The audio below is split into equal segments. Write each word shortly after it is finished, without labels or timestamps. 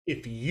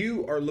If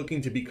you are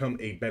looking to become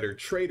a better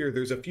trader,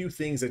 there's a few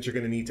things that you're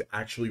going to need to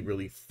actually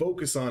really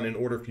focus on in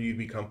order for you to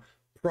become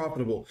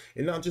profitable,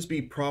 and not just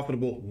be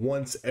profitable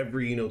once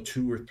every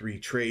 2 or 3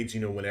 trades,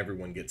 when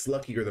everyone gets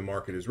lucky or the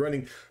market is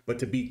running, but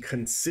to be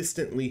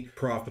consistently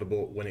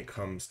profitable when it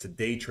comes to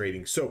day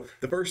trading. So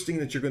the first thing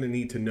that you're going to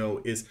need to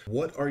know is,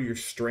 what are your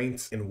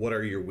strengths and what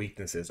are your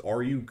weaknesses?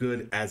 Are you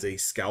good as a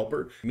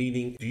scalper?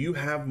 Meaning, do you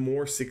have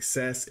more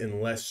success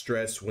and less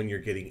stress when you're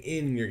getting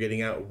in and you're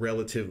getting out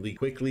relatively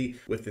quickly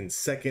within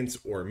seconds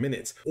or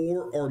minutes?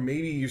 Or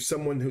maybe you're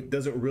someone who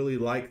doesn't really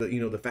like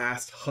the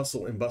fast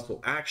hustle and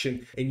bustle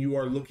action, and you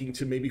are looking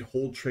to maybe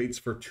hold trades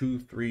for 2,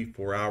 3,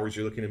 4 hours.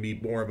 You're looking to be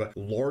more of a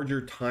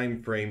larger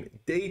time frame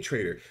day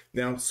trader.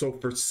 Now, so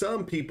for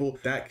some people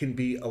that can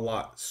be a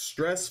lot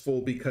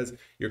stressful because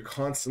you're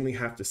constantly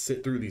have to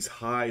sit through these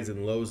highs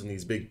and lows and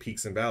these big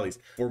peaks and valleys.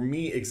 For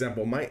me,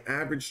 example, my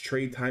average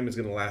trade time is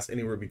going to last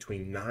anywhere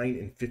between 9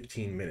 and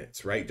 15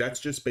 minutes, right?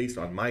 That's just based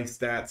on my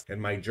stats and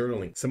my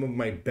journaling. Some of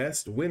my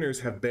best winners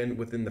have been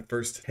within the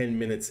first 10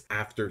 minutes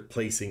after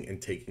placing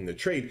and taking the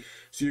trade.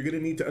 So you're going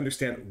to need to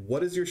understand,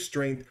 what is your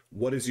strength,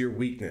 what is your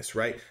weakness,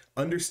 right?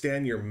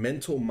 Understand your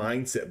mental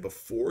mindset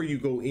before you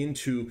go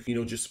into,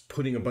 just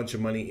putting a bunch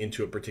of money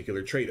into a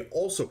particular trade.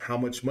 Also, how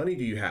much money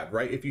do you have,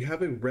 right? If you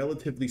have a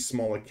relatively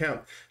small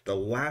account, the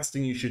last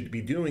thing you should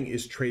be doing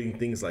is trading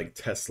things like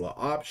Tesla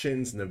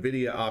options,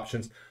 Nvidia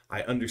options.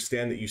 I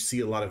understand that you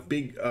see a lot of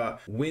big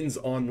wins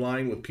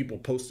online with people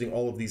posting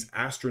all of these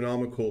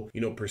astronomical,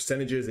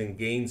 percentages and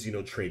gains,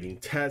 trading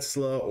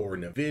Tesla or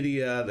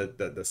Nvidia,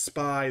 the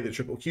SPY, the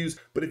triple Qs.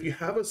 But if you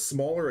have a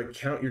smaller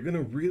account, you're going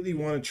to really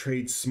want to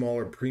trade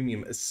smaller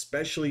premium,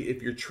 especially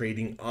if you're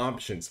trading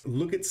options.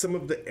 Look at some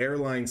of the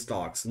airline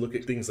stocks. Look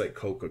at things like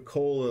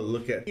Coca-Cola.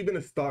 Look at even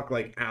a stock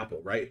like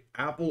Apple, right?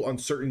 Apple on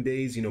certain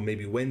days,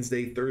 maybe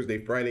Wednesday,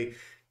 Thursday, Friday,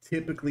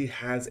 typically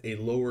has a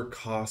lower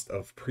cost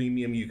of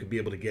premium you could be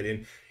able to get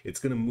in. It's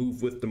going to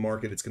move with the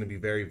market. It's going to be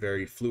very,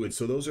 very fluid.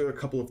 So those are a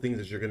couple of things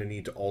that you're going to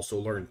need to also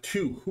learn.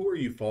 Two, who are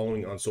you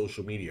following on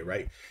social media,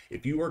 right?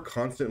 If you are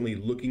constantly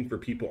looking for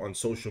people on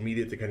social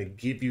media to kind of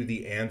give you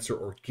the answer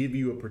or give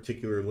you a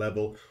particular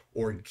level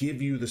or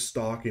give you the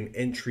stock and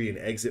entry and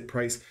exit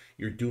price,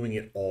 you're doing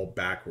it all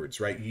backwards,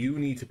 right? You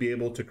need to be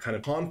able to kind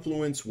of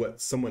confluence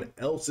what someone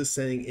else is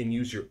saying and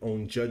use your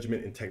own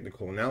judgment and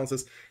technical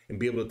analysis and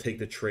be able to take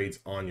the trades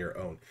on your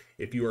own.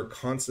 If you are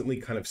constantly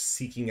kind of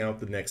seeking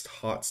out the next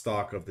hot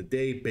stock of the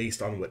day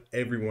based on what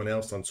everyone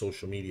else on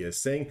social media is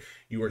saying,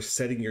 you are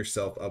setting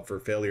yourself up for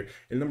failure.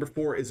 And number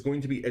 4 is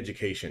going to be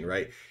education,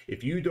 right?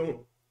 If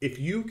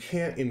you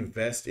can't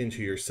invest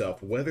into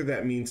yourself, whether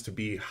that means to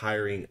be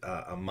hiring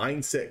a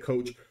mindset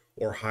coach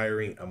or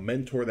hiring a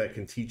mentor that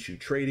can teach you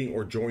trading,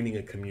 or joining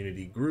a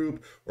community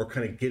group, or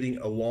kind of getting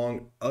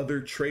along other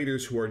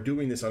traders who are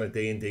doing this on a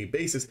day-in-day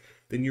basis,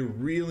 then you're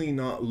really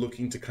not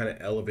looking to kind of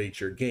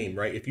elevate your game,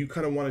 right? If you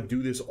kind of want to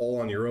do this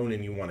all on your own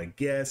and you want to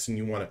guess and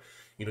you want to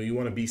you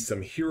want to be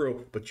some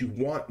hero, but you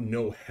want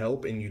no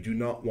help and you do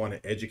not want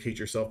to educate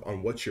yourself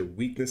on what your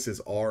weaknesses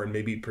are, and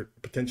maybe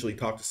potentially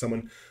talk to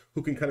someone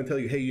who can kind of tell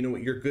you, hey, you know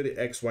what, you're good at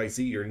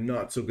XYZ, you're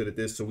not so good at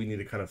this, so we need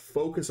to kind of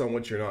focus on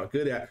what you're not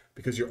good at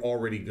because you're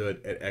already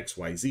good at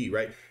XYZ,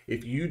 right?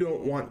 If you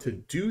don't want to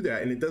do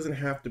that, and it doesn't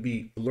have to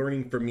be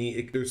learning from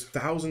me, there's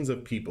thousands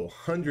of people,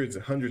 hundreds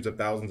and hundreds of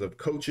thousands of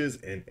coaches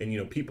and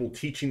people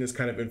teaching this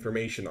kind of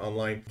information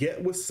online.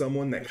 Get with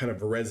someone that kind of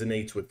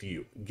resonates with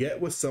you.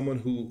 Get with someone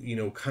who,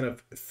 kind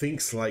of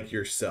thinks like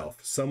yourself,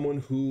 someone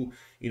who,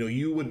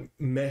 you would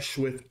mesh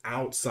with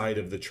outside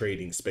of the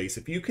trading space.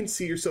 If you can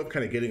see yourself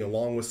kind of getting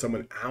along with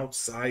someone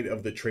outside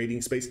of the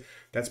trading space,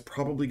 that's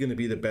probably going to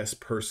be the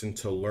best person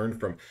to learn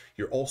from.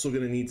 You're also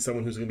going to need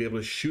someone who's going to be able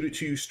to shoot it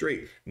to you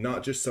straight,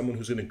 not just someone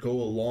who's going to go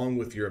along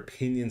with your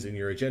opinions and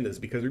your agendas.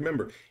 Because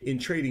remember, in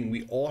trading,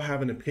 we all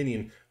have an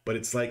opinion, but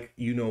it's like,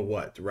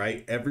 what,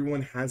 right?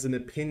 Everyone has an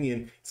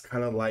opinion. It's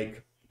kind of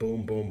like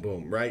boom, boom,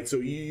 boom, right? So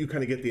you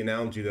kind of get the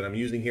analogy that I'm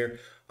using here.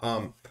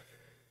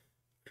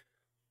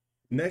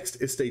 Next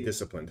is stay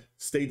disciplined.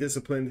 Stay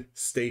disciplined,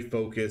 stay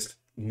focused,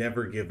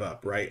 never give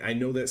up, right? I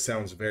know that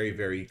sounds very,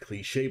 very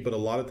cliche, but a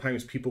lot of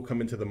times people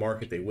come into the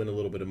market, they win a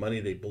little bit of money,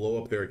 they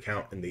blow up their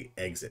account and they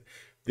exit.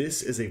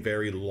 This is a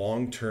very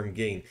long-term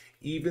gain.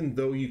 Even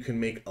though you can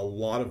make a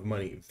lot of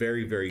money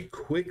very, very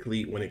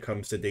quickly when it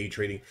comes to day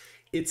trading,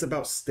 it's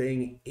about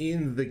staying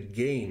in the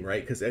game,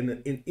 right? Because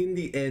in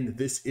the end,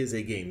 this is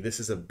a game. This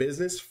is a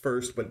business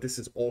first, but this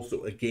is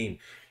also a game.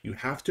 You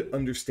have to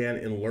understand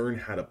and learn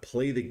how to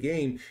play the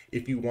game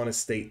if you want to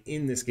stay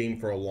in this game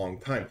for a long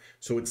time.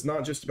 So it's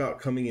not just about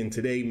coming in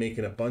today,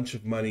 making a bunch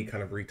of money,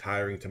 kind of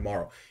retiring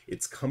tomorrow.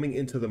 It's coming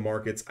into the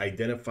markets,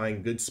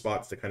 identifying good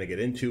spots to kind of get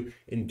into,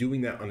 and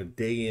doing that on a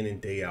day in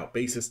and day out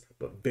basis,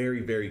 but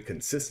very, very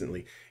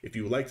consistently. If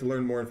you would like to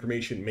learn more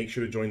information, make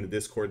sure to join the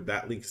Discord.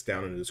 That link's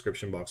down in the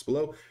description box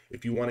below.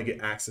 If you want to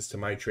get access to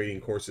my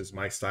trading courses,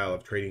 my style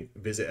of trading,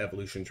 visit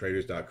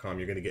evolutiontraders.com.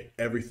 You're going to get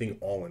everything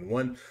all in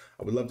one.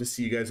 I would love to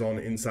see you guys all on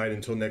the inside.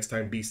 Until next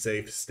time, be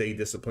safe, stay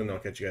disciplined. I'll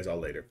catch you guys all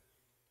later.